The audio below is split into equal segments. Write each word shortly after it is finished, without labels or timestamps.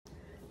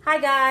Hi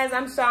guys,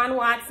 I'm Shawn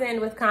Watson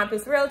with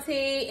Compass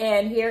Realty,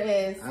 and here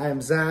is... I am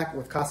Zach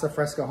with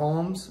CasaFresca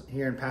Homes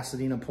here in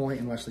Pasadena Point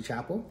in Wesley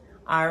Chapel.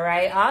 All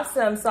right,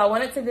 awesome. So I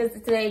wanted to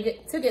visit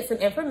today to get some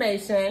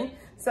information.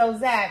 So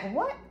Zach,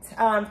 what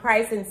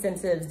price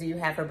incentives do you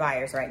have for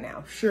buyers right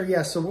now? Sure,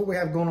 yeah. So what we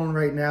have going on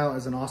right now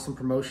is an awesome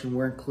promotion.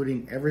 We're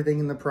including everything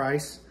in the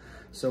price.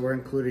 So we're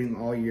including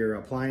all your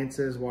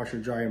appliances, washer,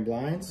 dryer, and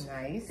blinds.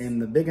 Nice.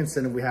 And the big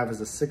incentive we have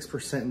is a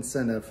 6%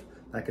 incentive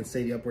that can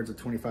save you upwards of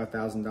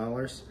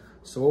 $25,000.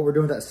 So what we're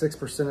doing with that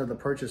 6% of the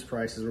purchase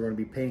price is we're going to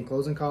be paying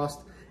closing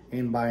costs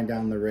and buying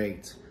down the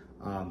rate.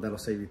 That'll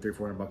save you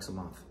 $300-400 a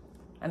month.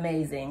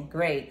 Amazing,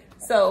 great.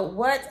 So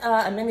what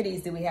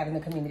amenities do we have in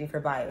the community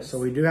for buyers? So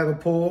we do have a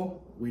pool,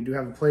 we do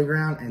have a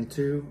playground and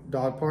 2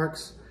 dog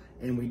parks,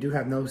 and we do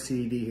have no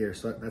CDD here.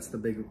 So that's the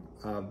big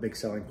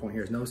selling point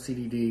here is no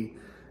CDD.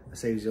 It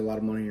saves you a lot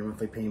of money in your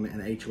monthly payment,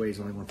 and the HOA is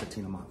only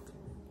 $115 a month.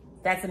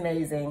 That's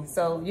amazing.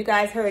 So you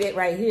guys heard it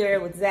right here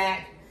with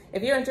Zach.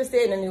 If you're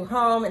interested in a new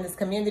home in this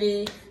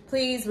community,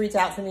 please reach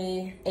out to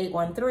me,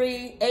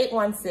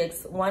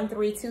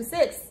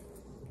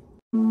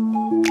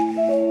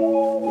 813-816-1326.